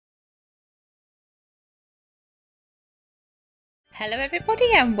Hello everybody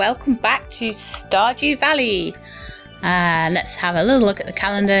and welcome back to Stardew Valley. Let's have a little look at the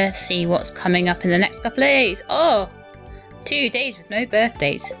calendar, see what's coming up in the next couple of days. Oh, 2 days with no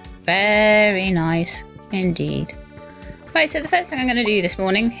birthdays. Very nice indeed. Right, so the first thing I'm going to do this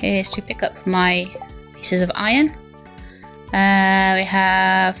morning is to pick up my pieces of iron. We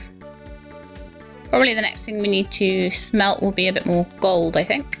have... probably the next thing we need to smelt will be a bit more gold, I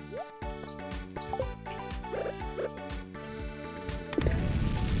think.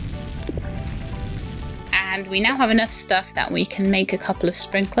 And we now have enough stuff that we can make a couple of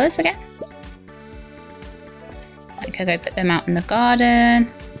sprinklers again. I can go put them out in the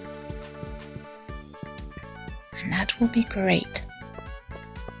garden. And that will be great.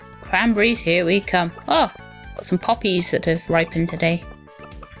 Cranberries, here we come. Oh, got some poppies that have ripened today.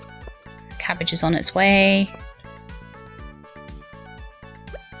 Cabbage is on its way.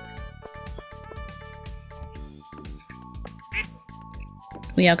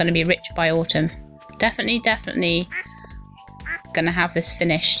 We are going to be rich by autumn. Definitely gonna have this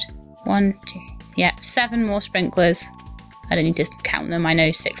finished. 1, 2, yeah, 7 more sprinklers. I don't need to count them, I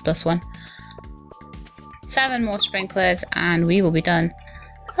know 6 plus 1. 7 more sprinklers and we will be done.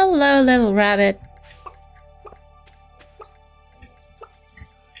 Hello, little rabbit.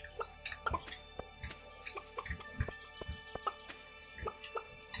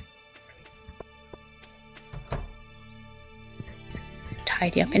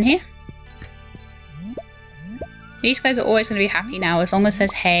 Tidy up in here. These guys are always going to be happy now. As long as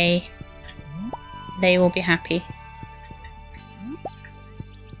there's hay, they will be happy.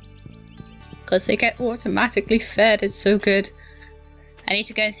 Because they get automatically fed. It's so good. I need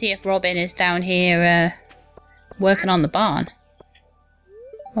to go and see if Robin is down here working on the barn.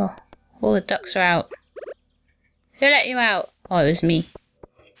 Oh, all the ducks are out. Who let you out? Oh, it was me.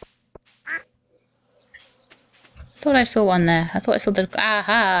 Thought I saw one there. I thought I saw the...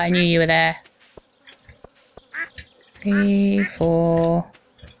 Aha! I knew you were there. 3, 4,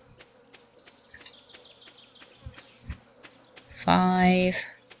 5,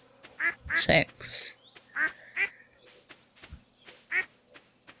 6.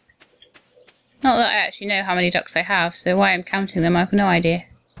 Not that I actually know how many ducks I have, so why I'm counting them I have no idea.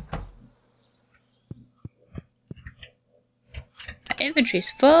 My inventory's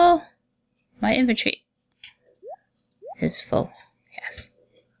full. My inventory is full. Yes.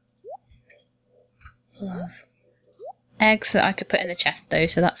 Love. Eggs that I could put in the chest though,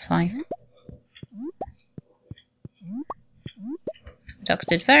 so that's fine. The ducks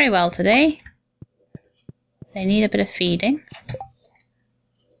did very well today. They need a bit of feeding.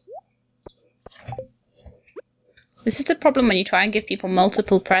 This is the problem when you try and give people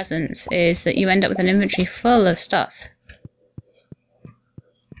multiple presents, is that you end up with an inventory full of stuff.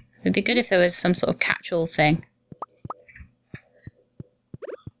 It would be good if there was some sort of catch-all thing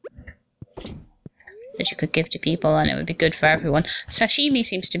that you could give to people and it would be good for everyone. Sashimi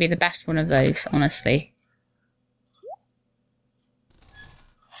seems to be the best one of those, honestly.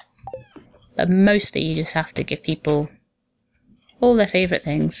 But mostly you just have to give people all their favourite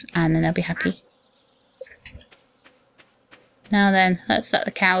things and then they'll be happy. Now then, let's let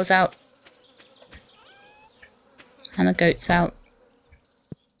the cows out. And the goats out.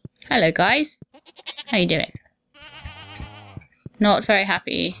 Hello guys. How you doing? Not very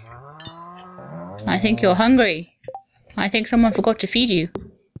happy. I think you're hungry. I think someone forgot to feed you.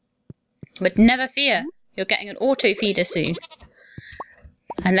 But never fear, you're getting an auto feeder soon.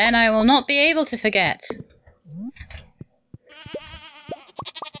 And then I will not be able to forget.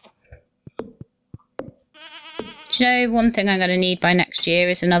 Do you know one thing I'm going to need by next year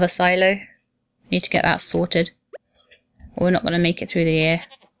is another silo? I need to get that sorted. Or we're not going to make it through the year.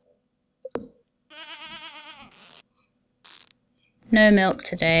 No milk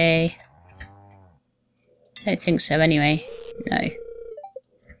today. I don't think so anyway. No.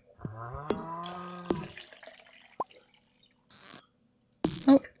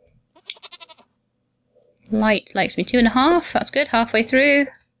 Oh. Light likes me 2.5. That's good. Halfway through.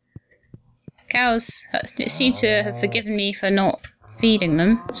 Cows seem to have forgiven me for not feeding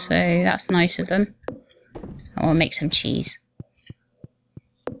them. So that's nice of them. I'll make some cheese.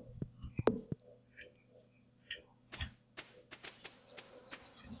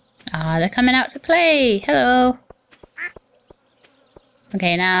 Ah, they're coming out to play! Hello!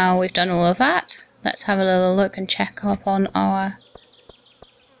 Okay, now we've done all of that. Let's have a little look and check up on our...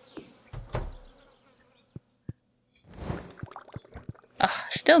 Oh,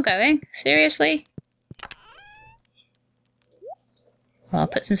 still going? Seriously? Well, I'll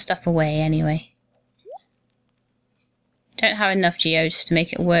put some stuff away anyway. Don't have enough geodes to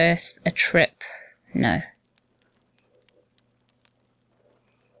make it worth a trip. No.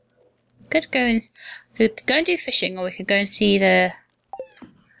 could go and do fishing, or we could go and see the...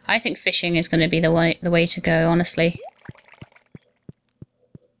 I think fishing is going to be the way to go, honestly.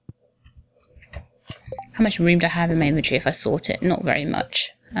 How much room do I have in my inventory if I sort it? Not very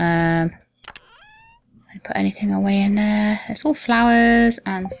much. I put anything away in there. It's all flowers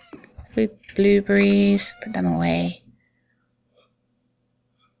and blueberries. Put them away.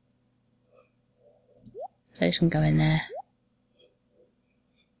 Those can go in there.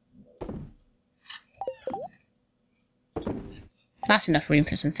 That's enough room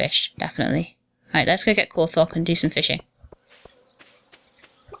for some fish, definitely. Alright, let's go get Corthok and do some fishing.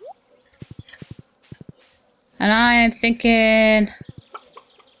 And I am thinking...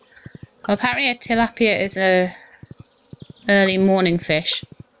 Well, apparently a tilapia is a early morning fish.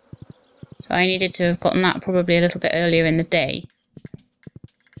 So I needed to have gotten that probably a little bit earlier in the day.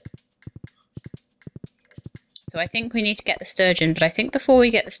 So I think we need to get the sturgeon, but I think before we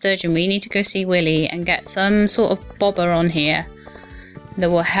get the sturgeon we need to go see Willy and get some sort of bobber on here that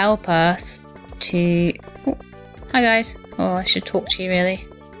will help us to... Oh, hi guys. Oh, I should talk to you really.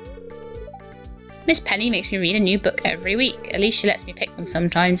 Miss Penny makes me read a new book every week. At least she lets me pick them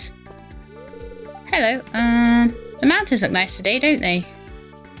sometimes. Hello. The mountains look nice today, don't they?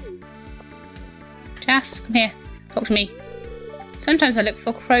 Jas, come here. Talk to me. Sometimes I look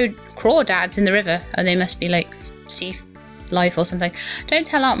for crawdads in the river. Oh, they must be like sea life or something. Don't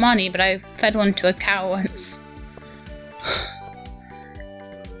tell Aunt Marnie, but I fed one to a cow once.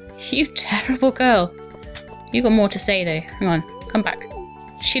 You terrible girl. You got more to say though. Hang on, come back.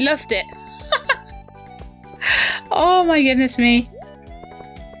 She loved it. Oh my goodness me.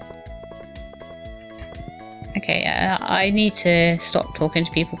 Okay, I need to stop talking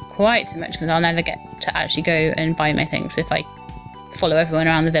to people quite so much because I'll never get to actually go and buy my things if I follow everyone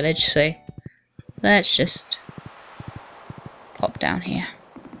around the village, so let's just pop down here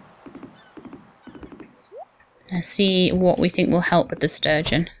and see what we think will help with the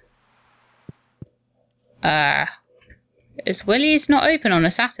sturgeon. Is Willy's not open on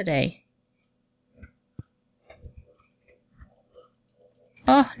a Saturday?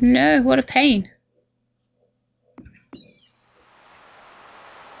 Oh no, what a pain.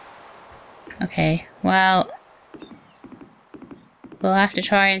 Okay, well, we'll have to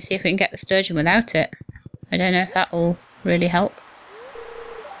try and see if we can get the sturgeon without it. I don't know if that will really help.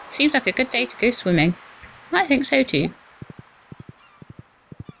 Seems like a good day to go swimming. I think so too.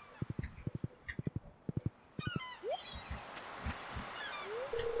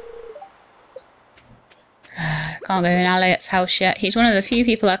 Can't go in Elliot's house yet. He's one of the few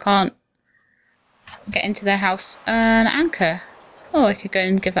people I can't get into their house. An anchor. Oh, I could go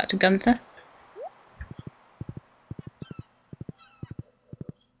and give that to Gunther.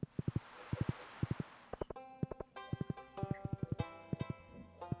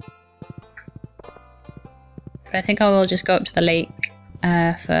 But I think I will just go up to the lake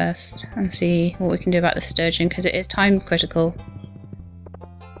first and see what we can do about the sturgeon, because it is time critical.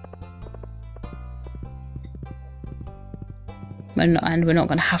 We're not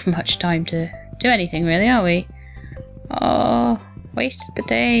going to have much time to do anything really, are we? Oh, wasted the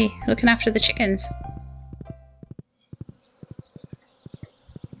day looking after the chickens.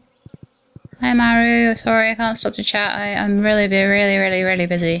 Hi Maru, sorry I can't stop to chat. I'm really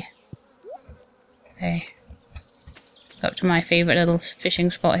busy. Okay. Up to my favourite little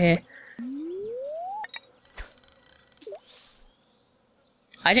fishing spot here.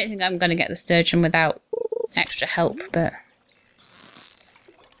 I don't think I'm going to get the sturgeon without extra help, but...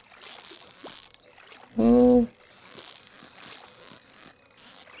 Oh.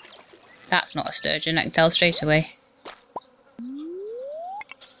 That's not a sturgeon, I can tell straight away.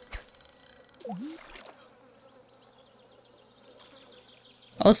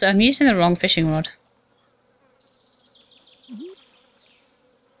 Also, I'm using the wrong fishing rod.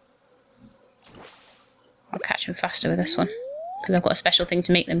 I'll catch him faster with this one, because I've got a special thing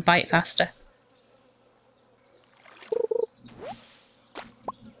to make them bite faster.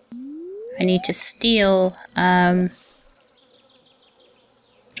 I need to steal, do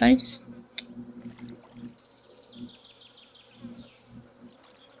I just...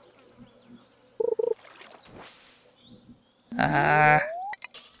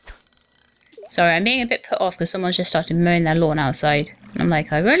 Sorry, I'm being a bit put off because someone's just started mowing their lawn outside. I'm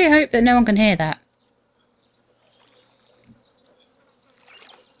like, I really hope that no one can hear that.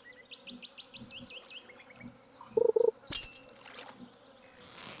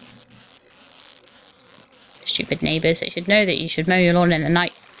 Stupid neighbours, they should know that you should mow your lawn in the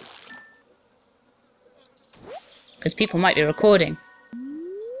night. Because people might be recording.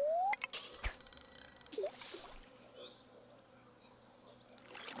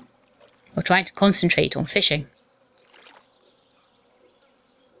 trying to concentrate on fishing.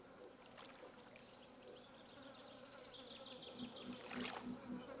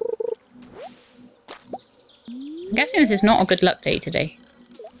 I'm guessing this is not a good luck day today.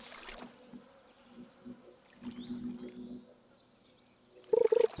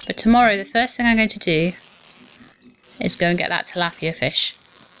 But tomorrow, the first thing I'm going to do is go and get that tilapia fish.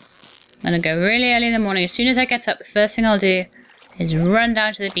 I'm going to go really early in the morning. As soon as I get up, the first thing I'll do is run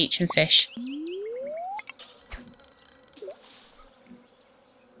down to the beach and fish.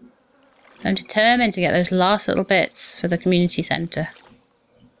 I'm determined to get those last little bits for the community centre.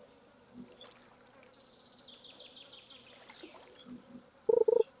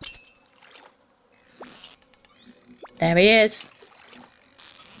 There he is.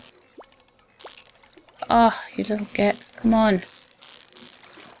 Oh, you little git. Come on.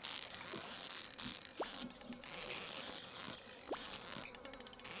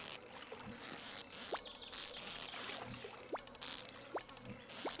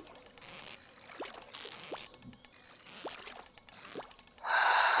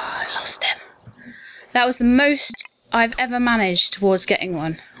 Lost him. That was the most I've ever managed towards getting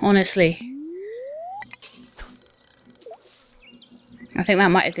one, honestly. I think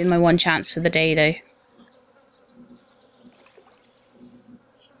that might have been my one chance for the day, though.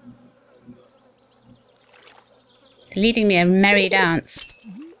 They're leading me a merry dance.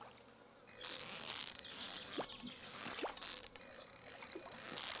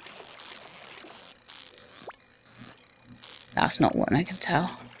 That's not one, I can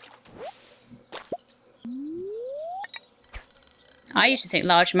tell. I used to think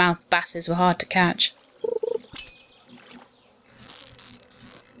largemouth basses were hard to catch.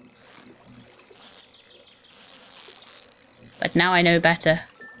 But now I know better.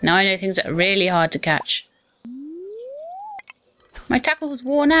 Now I know things that are really hard to catch. My tackle was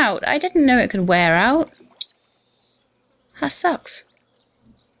worn out. I didn't know it could wear out. That sucks.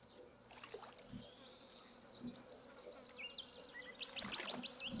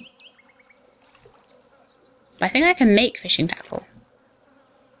 But I think I can make fishing tackle.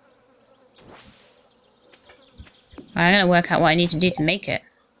 I'm going to work out what I need to do to make it.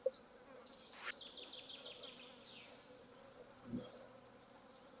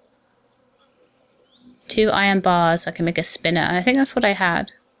 Two iron bars, I can make a spinner, and I think that's what I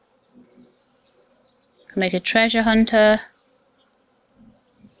had. I can make a treasure hunter.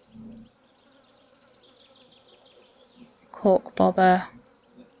 Cork bobber.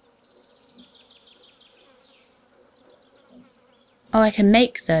 Oh, I can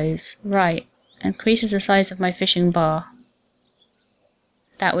make those. Right. Increases the size of my fishing bar.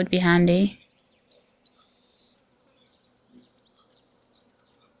 That would be handy.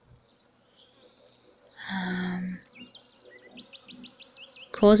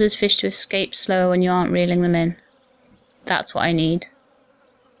 Causes fish to escape slower when you aren't reeling them in. That's what I need.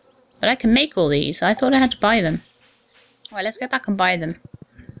 But I can make all these. I thought I had to buy them. Alright, let's go back and buy them.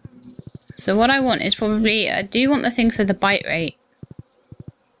 So what I want is probably... I do want the thing for the bite rate.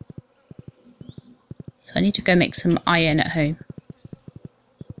 So I need to go make some iron at home.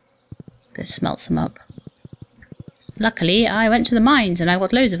 Go smelt some up. Luckily, I went to the mines and I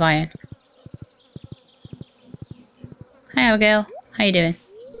got loads of iron. Hi Abigail, how you doing?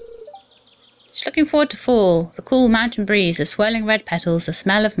 Just looking forward to fall. The cool mountain breeze, the swirling red petals, the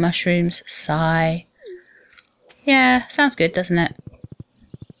smell of mushrooms. Sigh. Yeah, sounds good, doesn't it?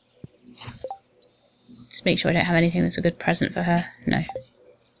 Just make sure I don't have anything that's a good present for her. No.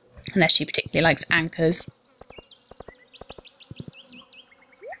 Unless she particularly likes anchors.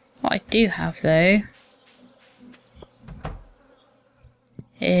 What I do have, though,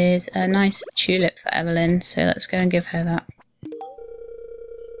 is a nice tulip for Evelyn, so let's go and give her that.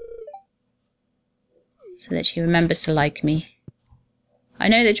 So that she remembers to like me. I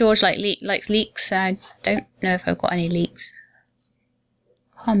know that George likes leeks, I don't know if I've got any leeks.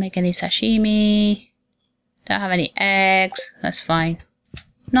 Can't make any sashimi. Don't have any eggs, that's fine.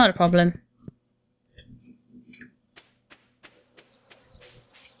 Not a problem.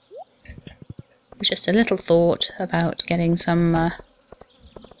 It was just a little thought about getting some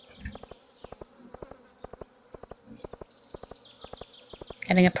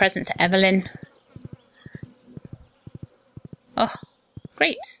getting a present to Evelyn. Oh,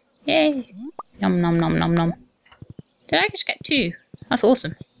 grapes! Yay! Nom nom nom nom nom. Did I just get two? That's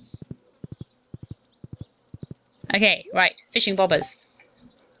awesome. Okay, right, fishing bobbers.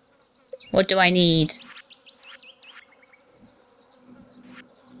 What do I need?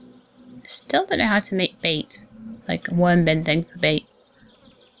 Still don't know how to make bait. Like a worm bin thing for bait.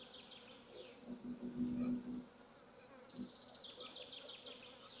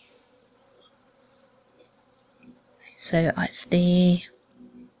 So it's the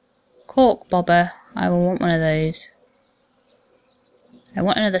cork bobber. I will want one of those. I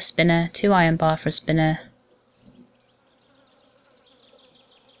want another spinner. 2 iron bar for a spinner.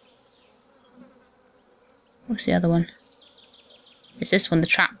 What's the other one? Is this one the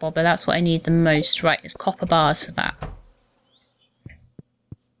trap bobber? That's what I need the most. Right, it's copper bars for that.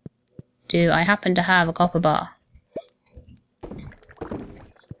 Do I happen to have a copper bar?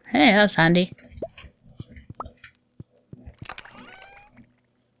 Hey, that's handy.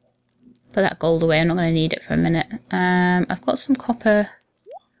 Put that gold away, I'm not going to need it for a minute. I've got some copper.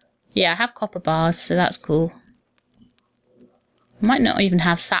 Yeah, I have copper bars, so that's cool. I might not even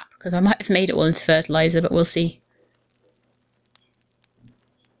have sap, because I might have made it all into fertilizer, but we'll see.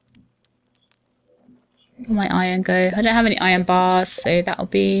 Where will my iron go? I don't have any iron bars, so that'll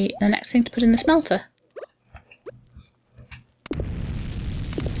be the next thing to put in the smelter.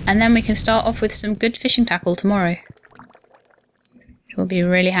 And then we can start off with some good fishing tackle tomorrow. Which will be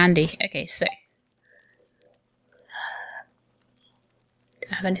really handy. Okay, so. Do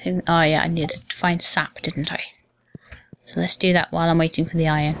I have anything? Oh yeah, I needed to find sap, didn't I? So let's do that while I'm waiting for the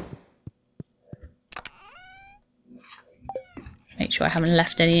iron. Make sure I haven't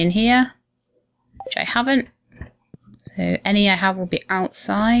left any in here. Which I haven't. So any I have will be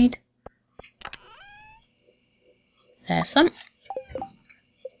outside. There's some.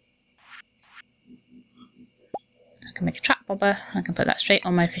 I can make a trap bobber. I can put that straight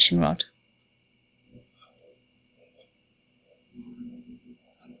on my fishing rod.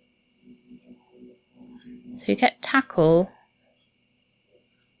 So you get tackle.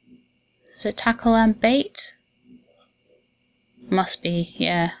 Is it tackle and bait? Must be,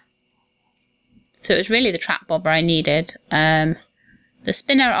 yeah. So it was really the trap bobber I needed. The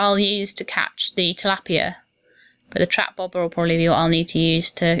spinner I'll use to catch the tilapia, but the trap bobber will probably be what I'll need to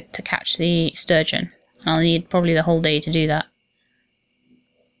use to catch the sturgeon. And I'll need probably the whole day to do that.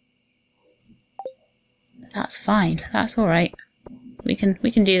 But that's fine. That's all right. We can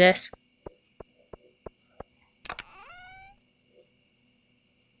do this.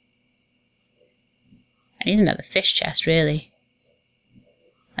 I need another fish chest, really.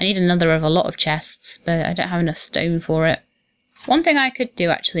 I need another of a lot of chests, but I don't have enough stone for it. One thing I could do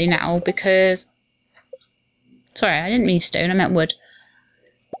actually now, because... Sorry, I didn't mean stone, I meant wood.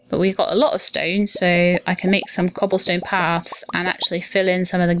 But we've got a lot of stone, so I can make some cobblestone paths and actually fill in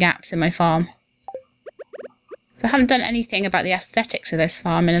some of the gaps in my farm. I haven't done anything about the aesthetics of this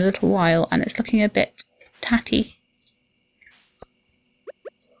farm in a little while, and it's looking a bit tatty.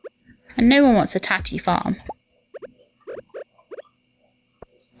 And no one wants a tatty farm.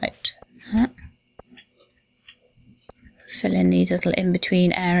 Right. Fill in these little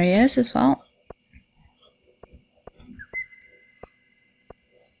in-between areas as well.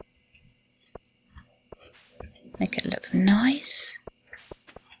 Make it look nice.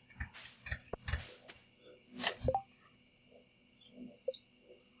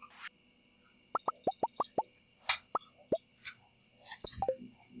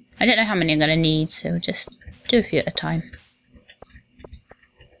 I don't know how many I'm going to need, so just do a few at a time.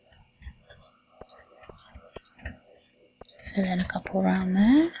 Fill in a couple around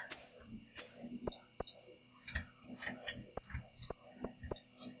there.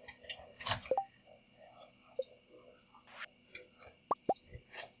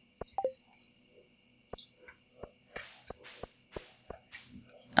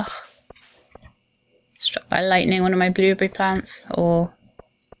 Oh. Struck by lightning, one of my blueberry plants, or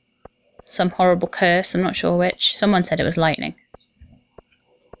some horrible curse, I'm not sure which. Someone said it was lightning.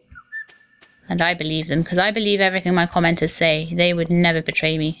 And I believe them, because I believe everything my commenters say. They would never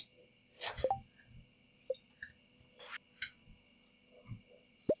betray me.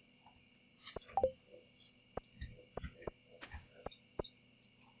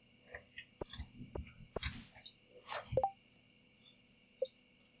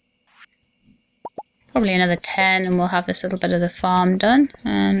 Probably another 10 and we'll have this little bit of the farm done.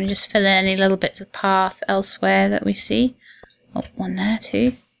 And we just fill in any little bits of path elsewhere that we see. Oh, one there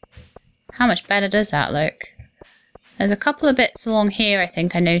too. How much better does that look? There's a couple of bits along here I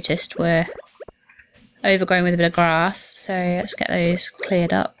think I noticed were overgrown with a bit of grass. So let's get those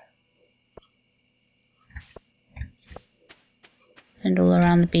cleared up. And all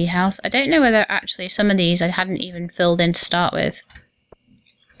around the bee house. I don't know whether actually some of these I hadn't even filled in to start with.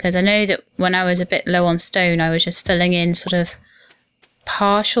 Because I know that when I was a bit low on stone, I was just filling in sort of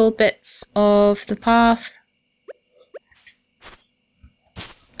partial bits of the path.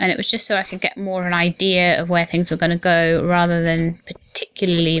 And it was just so I could get more of an idea of where things were going to go, rather than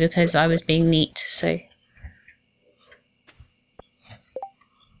particularly because I was being neat. So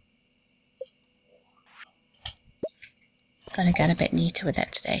Gonna get a bit neater with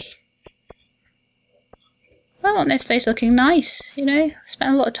it today. I want this place looking nice, you know. I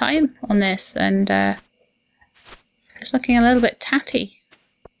spent a lot of time on this and it's looking a little bit tatty.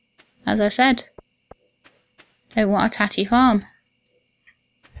 As I said, I don't want a tatty farm.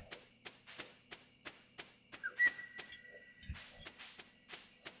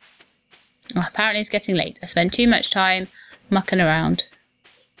 Oh, apparently it's getting late. I spent too much time mucking around.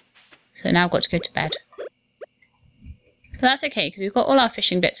 So now I've got to go to bed. But that's okay, because we've got all our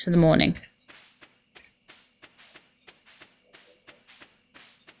fishing bits for the morning.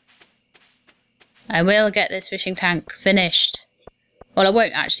 I will get this fishing tank finished. Well, I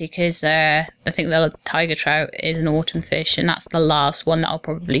won't actually, because I think the tiger trout is an autumn fish, and that's the last one that I'll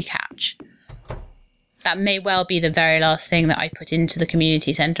probably catch. That may well be the very last thing that I put into the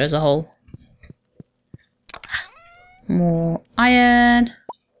community centre as a whole. More iron.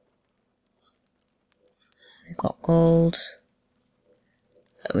 We've got gold.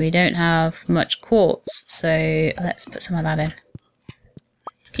 But we don't have much quartz, so let's put some of that in.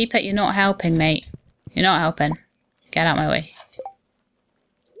 Keep it, you're not helping, mate. You're not helping. Get out of my way.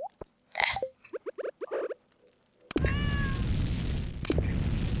 There.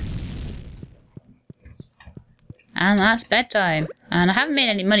 And that's bedtime. And I haven't made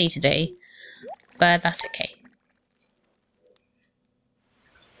any money today, but that's okay.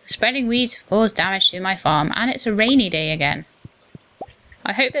 Spreading weeds have caused damage to my farm, and it's a rainy day again.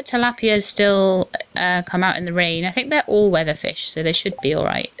 I hope that tilapias still come out in the rain. I think they're all-weather fish, so they should be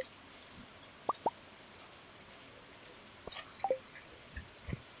alright.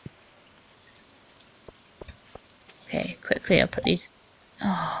 Okay, quickly I'll put these...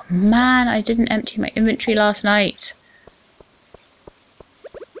 Oh man, I didn't empty my inventory last night.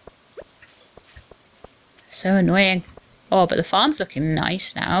 So annoying. Oh, but the farm's looking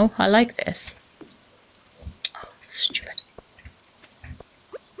nice now. I like this. Oh, stupid.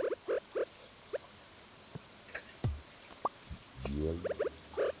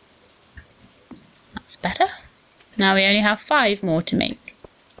 That's better. Now we only have 5 more to make.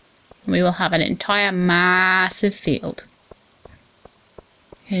 We will have an entire massive field.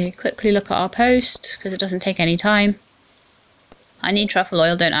 Okay, quickly look at our post, because it doesn't take any time. I need truffle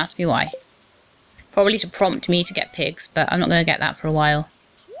oil, don't ask me why. Probably to prompt me to get pigs, but I'm not going to get that for a while.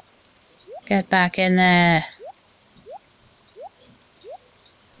 Get back in there.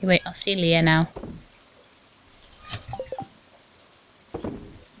 Wait, I'll see Leah now.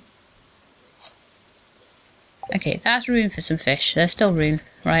 Okay, that's room for some fish. There's still room.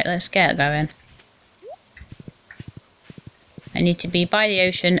 Right, let's get going. I need to be by the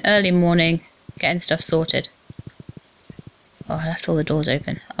ocean early morning, getting stuff sorted. Oh, I left all the doors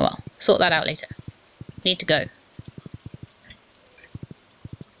open. Oh well, sort that out later. Need to go.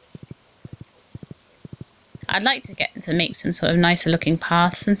 I'd like to get to make some sort of nicer looking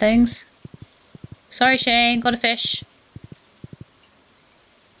paths and things. Sorry Shane, got a fish.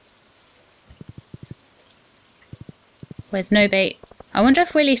 With no bait. I wonder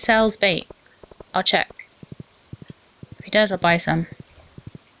if Willie sells bait. I'll check. If he does, I'll buy some.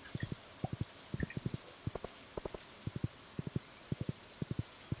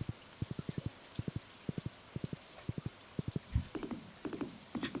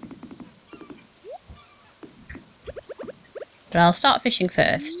 But I'll start fishing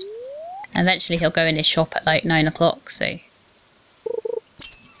first. And eventually he'll go in his shop at like 9 o'clock, so...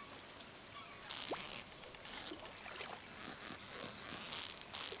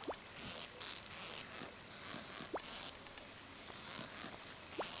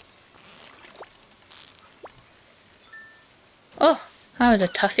 Oh, that was a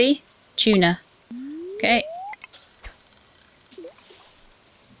toughie. Tuna. Okay.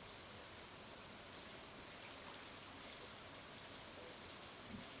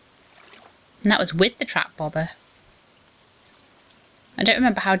 And that was with the trap bobber. I don't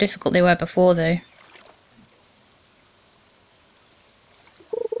remember how difficult they were before though.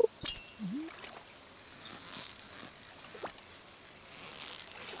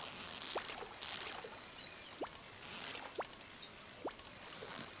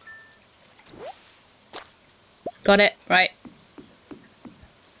 Got it, right.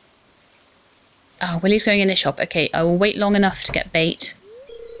 Oh, Willie's going in the shop. Okay, I will wait long enough to get bait.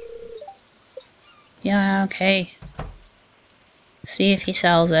 Yeah, okay. See if he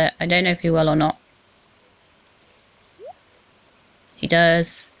sells it. I don't know if he will or not. He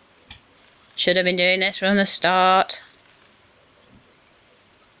does. Should have been doing this from the start.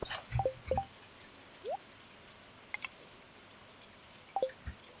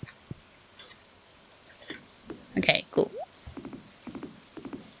 Okay, cool.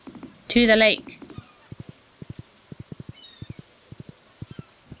 To the lake.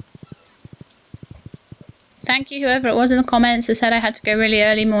 thank you whoever it was in the comments that said I had to go really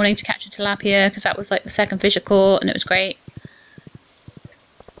early morning to catch a tilapia because that was like the second fish I caught and it was great.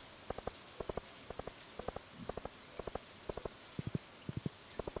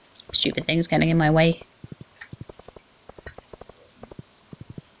 Stupid things getting in my way.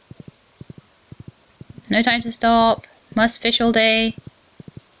 No time to stop. Must fish all day.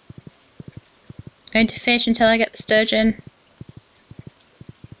 Going to fish until I get the sturgeon.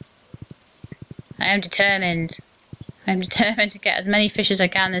 I am determined. I am determined to get as many fish as I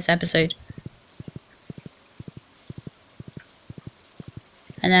can this episode.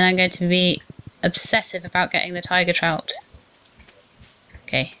 And then I'm going to be obsessive about getting the tiger trout.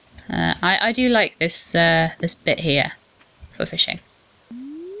 Okay. I do like this this bit here for fishing.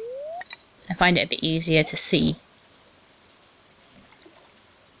 I find it a bit easier to see.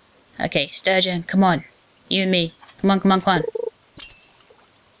 Okay, sturgeon, come on. You and me. Come on, come on, come on.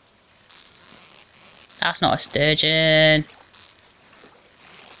 That's not a sturgeon.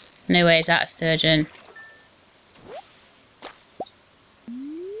 No way is that a sturgeon.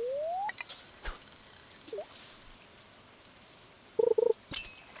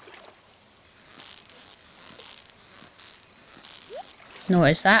 Nor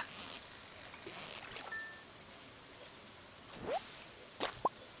is that.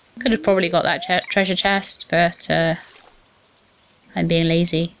 Could have probably got that treasure chest, but I'm being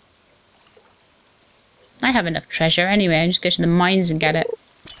lazy. I have enough treasure anyway, I just go to the mines and get it.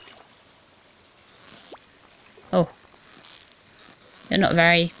 Oh. You're not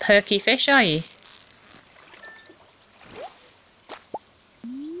very perky fish, are you?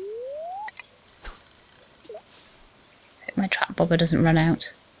 Hope my trap bobber doesn't run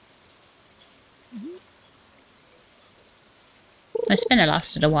out. My spinner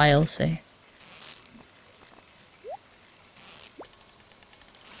lasted a while, so...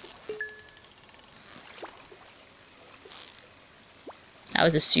 That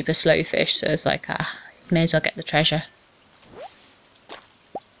was a super slow fish, so it's like, may as well get the treasure.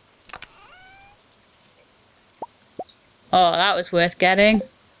 Oh, that was worth getting.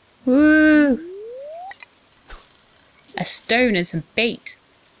 Woo! A stone and some bait.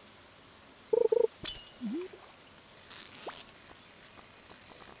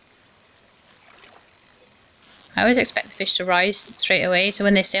 I always expect the fish to rise straight away, so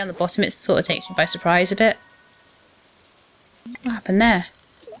when they stay on the bottom it sort of takes me by surprise a bit. What happened there?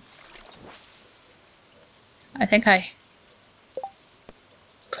 I think I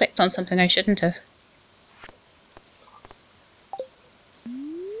clicked on something I shouldn't have.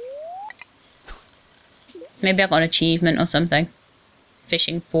 Maybe I got an achievement or something.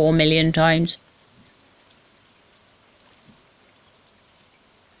 Fishing 4 million times.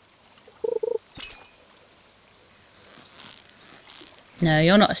 No,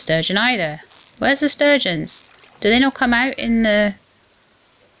 you're not a sturgeon either. Where's the sturgeons? Do they not come out in the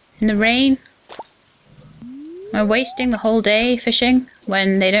rain? Am I wasting the whole day fishing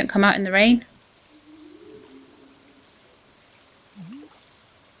when they don't come out in the rain?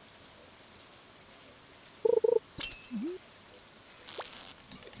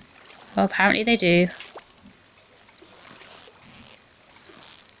 Well, apparently they do.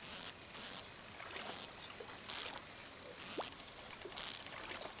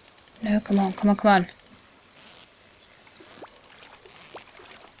 No, come on, come on, come on.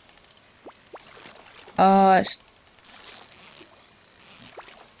 Oh, it's...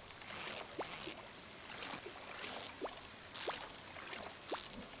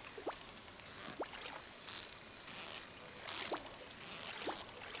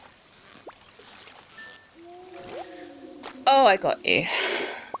 Oh, I got you.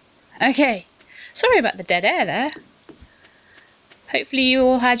 Okay. Sorry about the dead air there. Hopefully you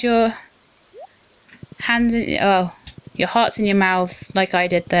all had your hands in... Oh, your hearts in your mouths like I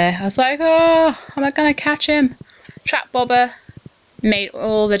did there. I was like, oh, am I going to catch him? Trap bobber made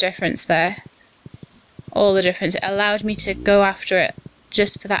all the difference there. All the difference. It allowed me to go after it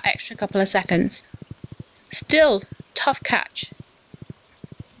just for that extra couple of seconds. Still, tough catch.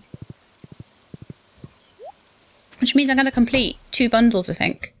 Which means I'm going to complete 2 bundles, I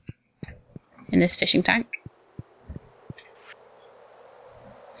think, in this fishing tank.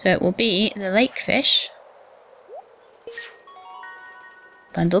 So it will be the lake fish.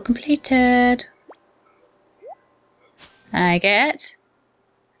 Bundle completed. I get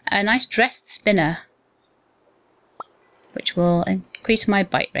a nice dressed spinner, which will increase my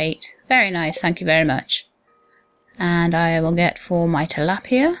bite rate. Very nice, thank you very much. And I will get for my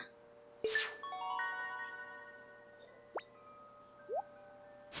tilapia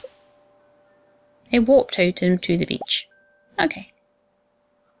a warp totem to the beach. Okay.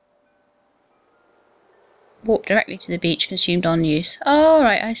 warp directly to the beach consumed on use. Oh,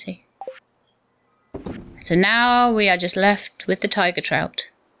 right, I see. So now we are just left with the tiger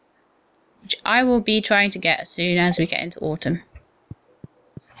trout, which I will be trying to get as soon as we get into autumn.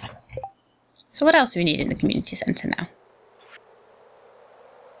 So what else do we need in the community centre now?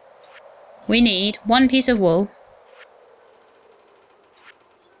 We need 1 piece of wool.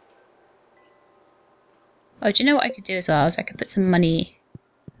 Oh, do you know what I could do as well? Is I could put some money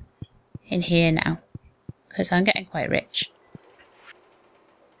in here now, because I'm getting quite rich.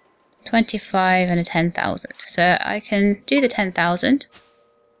 25 and a 10,000. So I can do the 10,000.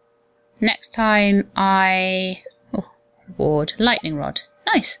 Next time I... Oh, reward. Lightning rod.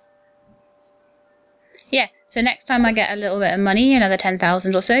 Nice. Yeah, so next time I get a little bit of money, another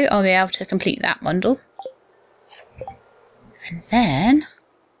 10,000 or so, I'll be able to complete that bundle. And then...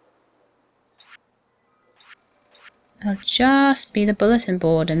 I'll just be the bulletin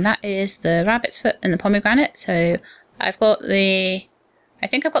board, and that is the rabbit's foot and the pomegranate. So I've got the... I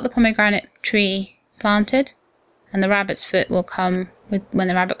think I've got the pomegranate tree planted, and the rabbit's foot will come with when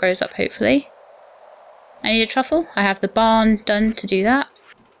the rabbit grows up, hopefully. I need a truffle. I have the barn done to do that.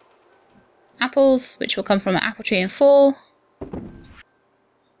 Apples, which will come from an apple tree in fall.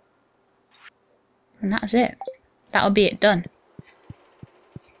 And that's it. That'll be it done.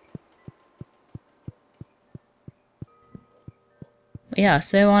 We are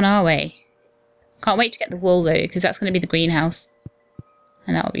so on our way. Can't wait to get the wool though, because that's going to be the greenhouse.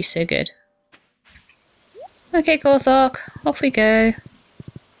 And that will be so good. Okay, Corthork, off we go.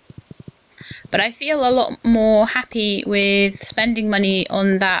 But I feel a lot more happy with spending money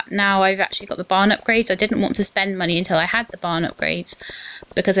on that now I've actually got the barn upgrades. I didn't want to spend money until I had the barn upgrades,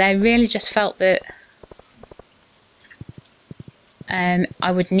 because I really just felt that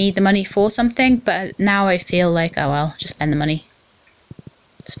I would need the money for something, but now I feel like, oh well, just spend the money.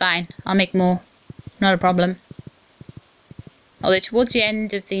 It's fine, I'll make more. Not a problem. Although towards the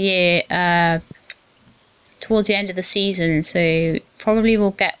end of the year, towards the end of the season, so probably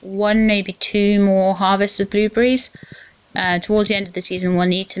we'll get 1, maybe 2 more harvests of blueberries. Towards the end of the season, we'll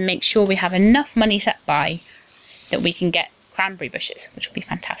need to make sure we have enough money set by that we can get cranberry bushes, which will be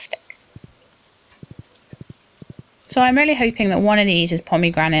fantastic. So I'm really hoping that one of these is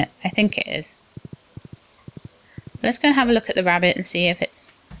pomegranate. I think it is. Let's go and have a look at the rabbit and see if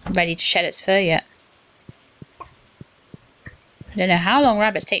it's ready to shed its fur yet. I don't know how long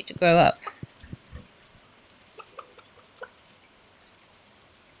rabbits take to grow up.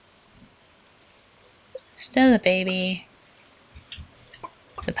 Still a baby.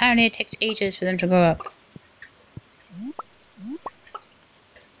 So apparently it takes ages for them to grow up.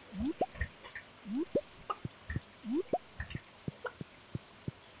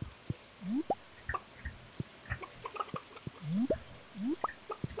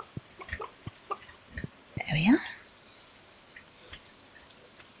 There we are.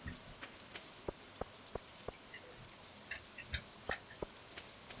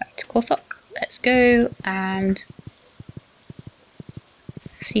 Right, Corthok. Let's go and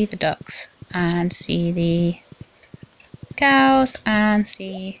see the ducks and see the cows and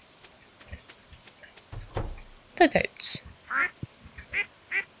see the goats.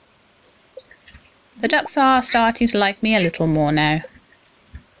 The ducks are starting to like me a little more now.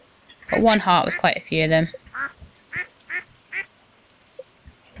 Got 1 heart with quite a few of them.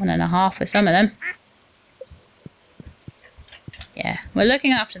 1.5 with some of them. Yeah, we're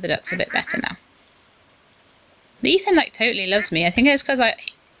looking after the ducks a bit better now. Ethan like totally loves me. I think it's because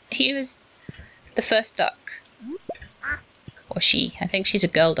he was the first duck. Or she. I think she's a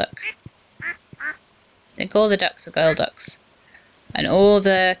girl duck. I think all the ducks are girl ducks. And all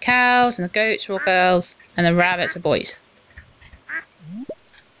the cows and the goats are all girls. And the rabbits are boys.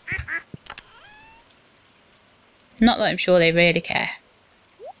 Not that I'm sure they really care.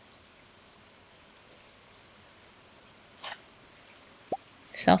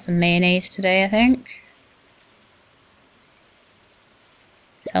 Sell some mayonnaise today, I think.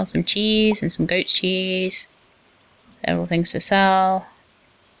 Sell some cheese and some goat's cheese. Several things to sell.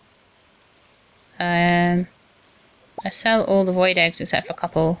 I sell all the void eggs except for a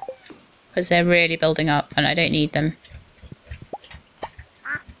couple, because they're really building up and I don't need them.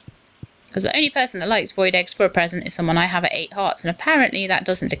 Because the only person that likes void eggs for a present is someone I have at 8 hearts, and apparently that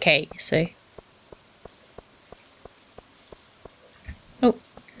doesn't decay, so... Oh,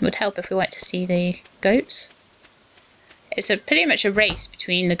 it would help if we went to see the goats. It's pretty much a race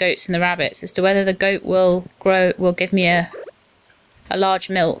between the goats and the rabbits as to whether the goat will give me a large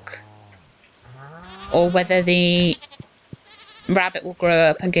milk, or whether the rabbit will grow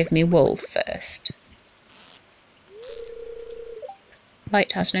up and give me wool first.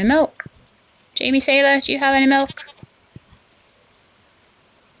 Light has no milk. Jamie Sailor, do you have any milk?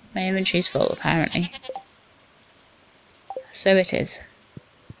 My inventory's full, apparently. So it is.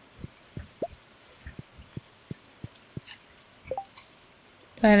 Do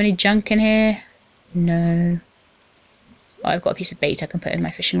I have any junk in here? No. Oh, I've got a piece of bait I can put in my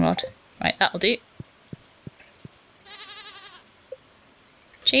fishing rod. Right, that'll do.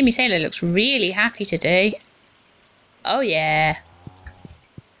 Jamie Sailor looks really happy today. Oh yeah.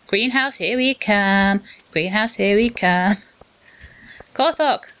 Greenhouse, here we come. Greenhouse, here we come.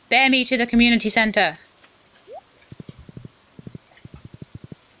 Korthok, bear me to the community centre.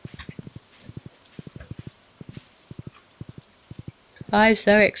 I'm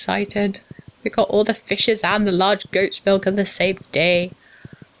so excited. We got all the fishes and the large goat's milk on the same day.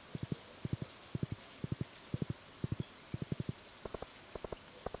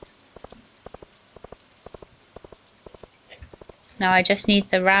 Now I just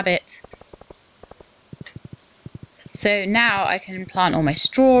need the rabbit. So now I can plant all my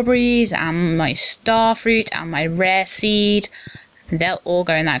strawberries and my starfruit and my rare seed. They'll all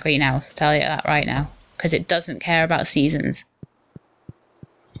go in that greenhouse, I'll tell you that right now. Because it doesn't care about seasons.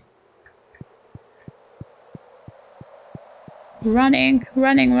 Running,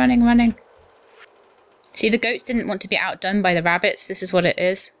 running, running, running. See, the goats didn't want to be outdone by the rabbits. This is what it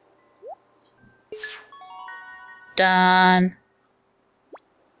is. Done.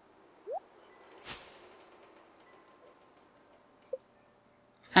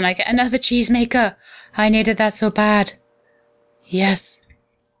 And I get another cheesemaker. I needed that so bad. Yes.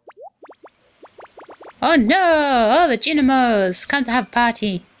 Oh no! Oh, the Junimos! Come to have a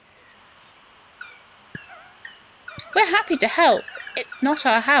party. We're happy to help. It's not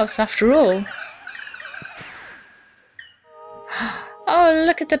our house after all. Oh,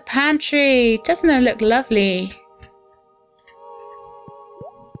 look at the pantry. Doesn't it look lovely?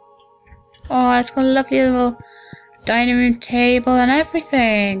 Oh, it's got a lovely little dining room table and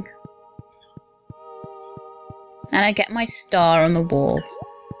everything. And I get my star on the wall.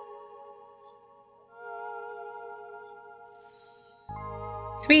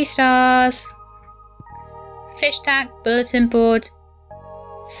 Three stars. Fish tank, bulletin board,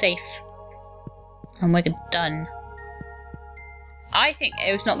 safe. And we're done. I think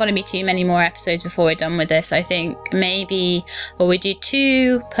it's not going to be too many more episodes before we're done with this. I think maybe, well, we do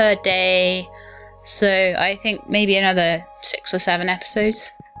 2 per day. So I think maybe another 6 or 7 episodes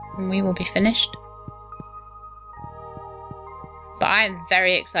and we will be finished. But I am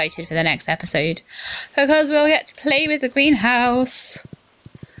very excited for the next episode because we'll get to play with the greenhouse.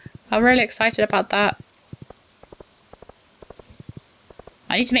 I'm really excited about that.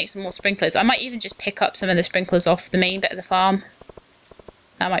 I need to make some more sprinklers. I might even just pick up some of the sprinklers off the main bit of the farm.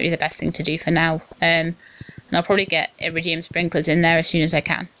 That might be the best thing to do for now. And I'll probably get iridium sprinklers in there as soon as I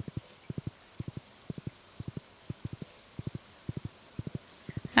can.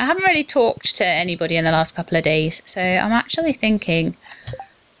 I haven't really talked to anybody in the last couple of days, so I'm actually thinking,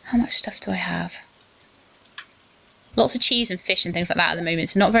 how much stuff do I have? Lots of cheese and fish and things like that at the moment,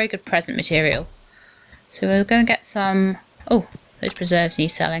 so not very good present material. So we'll go and get some... Oh, those preserves need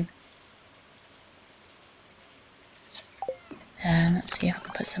selling. Let's see if I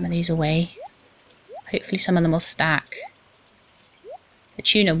can put some of these away. Hopefully some of them will stack. The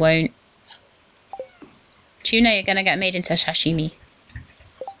tuna won't. Tuna, you're going to get made into sashimi.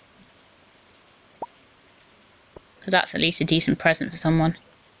 Because that's at least a decent present for someone.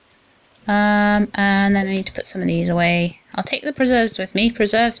 And then I need to put some of these away. I'll take the preserves with me.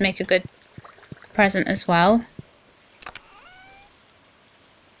 Preserves make a good present as well.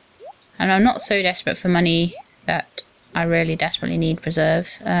 And I'm not so desperate for money that I really desperately need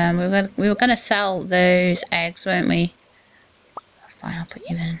preserves. We were going to sell those eggs, weren't we? Oh, fine, I'll put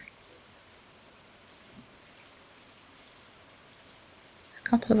you in. There's a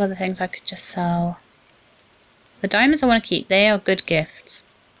couple of other things I could just sell. The diamonds I want to keep. They are good gifts.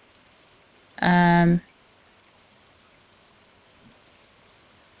 A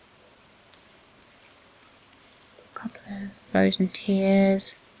couple of frozen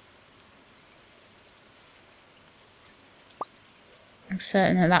tears. I'm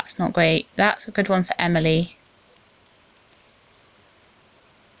certain that that's not great. That's a good one for Emily.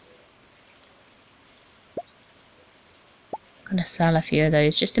 I'm going to sell a few of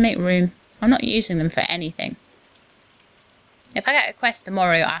those just to make room. I'm not using them for anything. If I get a quest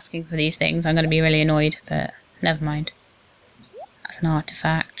tomorrow asking for these things, I'm going to be really annoyed, but never mind. That's an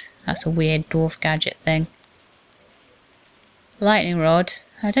artifact. That's a weird dwarf gadget thing. Lightning rod.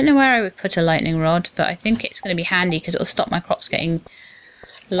 I don't know where I would put a lightning rod, but I think it's going to be handy because it'll stop my crops getting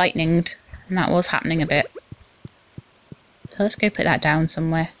lightninged, and that was happening a bit. So let's go put that down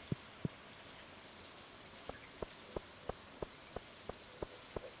somewhere.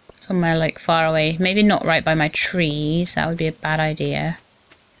 somewhere like far away. Maybe not right by my trees. That would be a bad idea.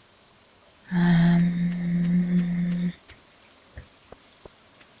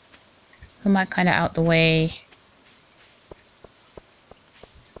 Somewhere kind of out the way.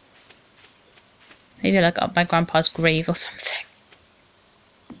 Maybe like up by Grandpa's grave or something.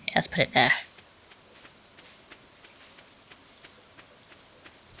 Yeah, let's put it there.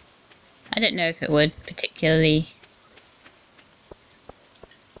 I don't know if it would particularly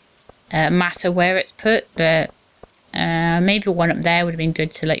matter where it's put, but maybe one up there would have been good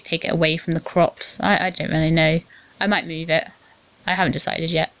to like take it away from the crops. I don't really know. I might move it. I haven't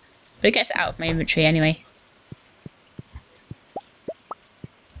decided yet. But it gets it out of my inventory anyway.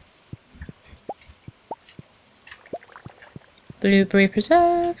 Blueberry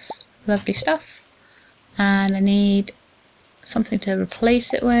preserves. Lovely stuff. And I need something to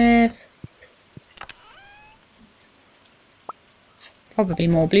replace it with. Probably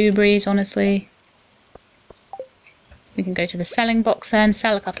more blueberries, honestly. We can go to the selling box then,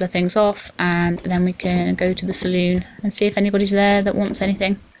 sell a couple of things off, and then we can go to the saloon and see if anybody's there that wants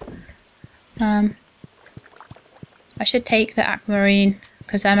anything. I should take the aquamarine,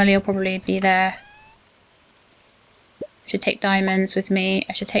 because Emily will probably be there. I should take diamonds with me.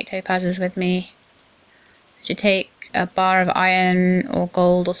 I should take topazes with me. I should take a bar of iron or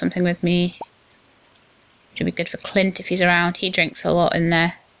gold or something with me. Should be good for Clint if he's around. He drinks a lot in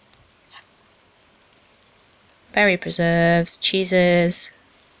there. Berry preserves, cheeses,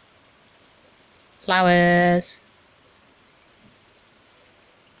 flowers.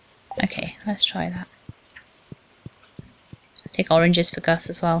 Okay, let's try that. Take oranges for Gus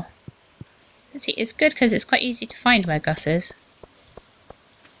as well. Let's see, it's good because it's quite easy to find where Gus is.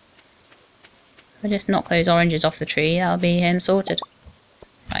 If I just knock those oranges off the tree, that'll be him sorted.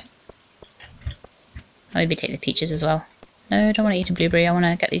 Right. I'll maybe take the peaches as well. No, I don't want to eat a blueberry, I want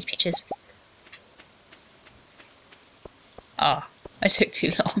to get these peaches. Ah, oh, I took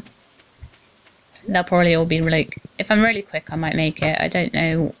too long. They'll probably all be like, if I'm really quick I might make it. I don't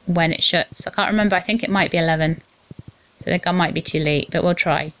know when it shuts. I can't remember, I think it might be 11. So I think I might be too late, but we'll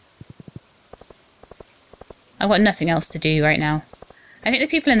try. I've got nothing else to do right now. I think the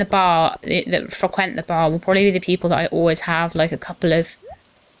people in the bar, that frequent the bar, will probably be the people that I always have like a couple of...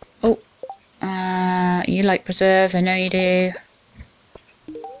 Oh, you like preserves, I know you do.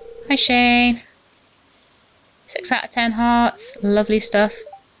 Hi Shane. 6 out of 10 hearts, lovely stuff.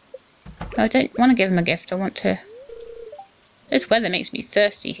 No, I don't want to give him a gift, I want to... This weather makes me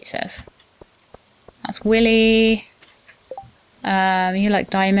thirsty, he says. That's Willy. You like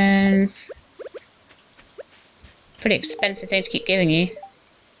diamonds. Pretty expensive thing to keep giving you.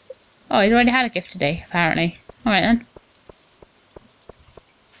 Oh, he's already had a gift today, apparently. Alright then.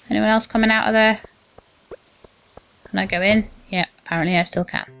 Anyone else coming out of there? Can I go in? Yeah, apparently I still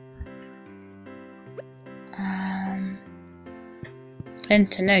can.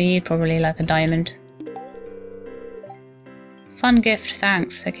 Clint, I know you'd probably like a diamond. Fun gift,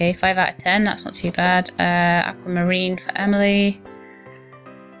 thanks. Okay, 5 out of 10, that's not too bad. Aquamarine for Emily.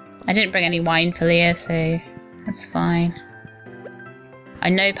 I didn't bring any wine for Leah, so that's fine. I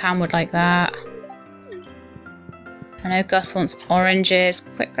know Pam would like that. I know Gus wants oranges.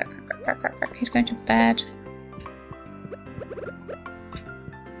 Quick, quick, quick, quick, quick, quick. He's going to bed.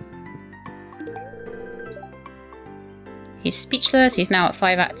 He's speechless. He's now at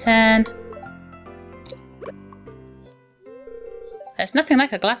 5 out of 10. There's nothing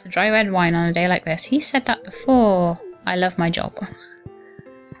like a glass of dry red wine on a day like this. He said that before. I love my job.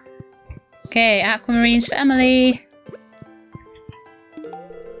 Okay, aquamarines for Emily.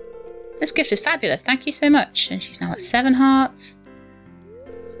 This gift is fabulous. Thank you so much. And she's now at 7 hearts.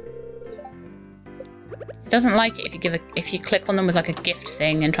 It doesn't like it if you click on them with like a gift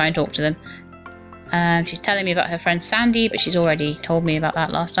thing and try and talk to them. She's telling me about her friend Sandy, but she's already told me about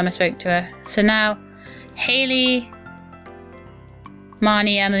that last time I spoke to her. So now, Haley,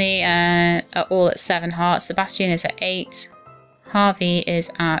 Marnie, Emily are all at 7 hearts. Sebastian is at 8. Harvey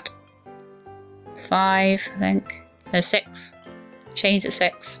is at 5, I think. No, 6. Shane's at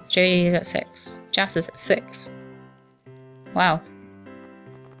 6. Jodie is at 6. Jas is at 6. Wow.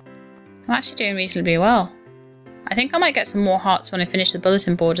 I'm actually doing reasonably well. I think I might get some more hearts when I finish the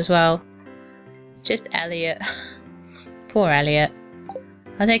bulletin board as well. Just Elliot. Poor Elliot.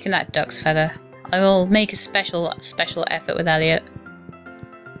 I'll take him that duck's feather. I will make a special effort with Elliot.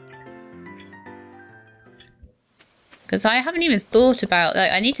 Because I haven't even thought about...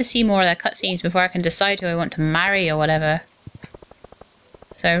 Like, I need to see more of their cutscenes before I can decide who I want to marry or whatever.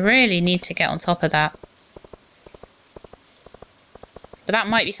 So I really need to get on top of that. But that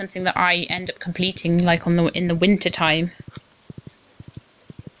might be something that I end up completing like in the winter time.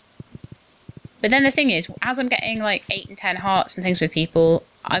 But then the thing is, as I'm getting like 8 and 10 hearts and things with people,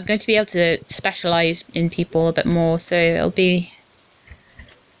 I'm going to be able to specialise in people a bit more, so it'll be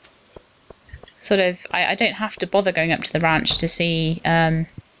sort of, I don't have to bother going up to the ranch to see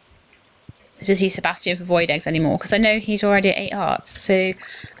Sebastian for void eggs anymore, because I know he's already at 8 hearts. So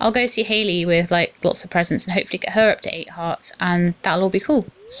I'll go see Hayley with like lots of presents and hopefully get her up to 8 hearts, and that'll all be cool.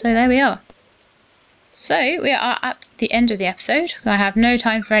 So there we are. So we are at the end of the episode. I have no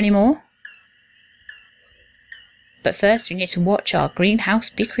time for any more. But first we need to watch our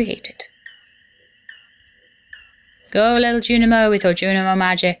greenhouse be created. Go little Junimo with your Junimo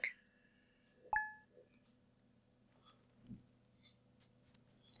magic.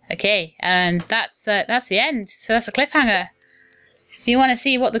 Okay, and that's the end. So that's a cliffhanger. If you want to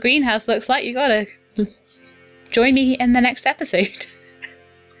see what the greenhouse looks like, you gotta join me in the next episode.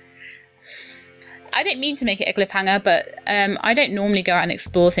 I didn't mean to make it a cliffhanger, but I don't normally go out and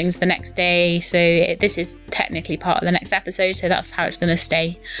explore things the next day, so this is technically part of the next episode, so that's how it's going to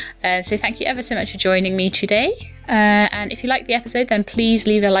stay. So thank you ever so much for joining me today, and if you liked the episode, then please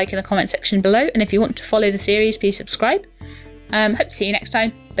leave a like in the comment section below, and if you want to follow the series, please subscribe. Hope to see you next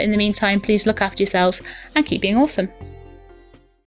time, but in the meantime, please look after yourselves and keep being awesome.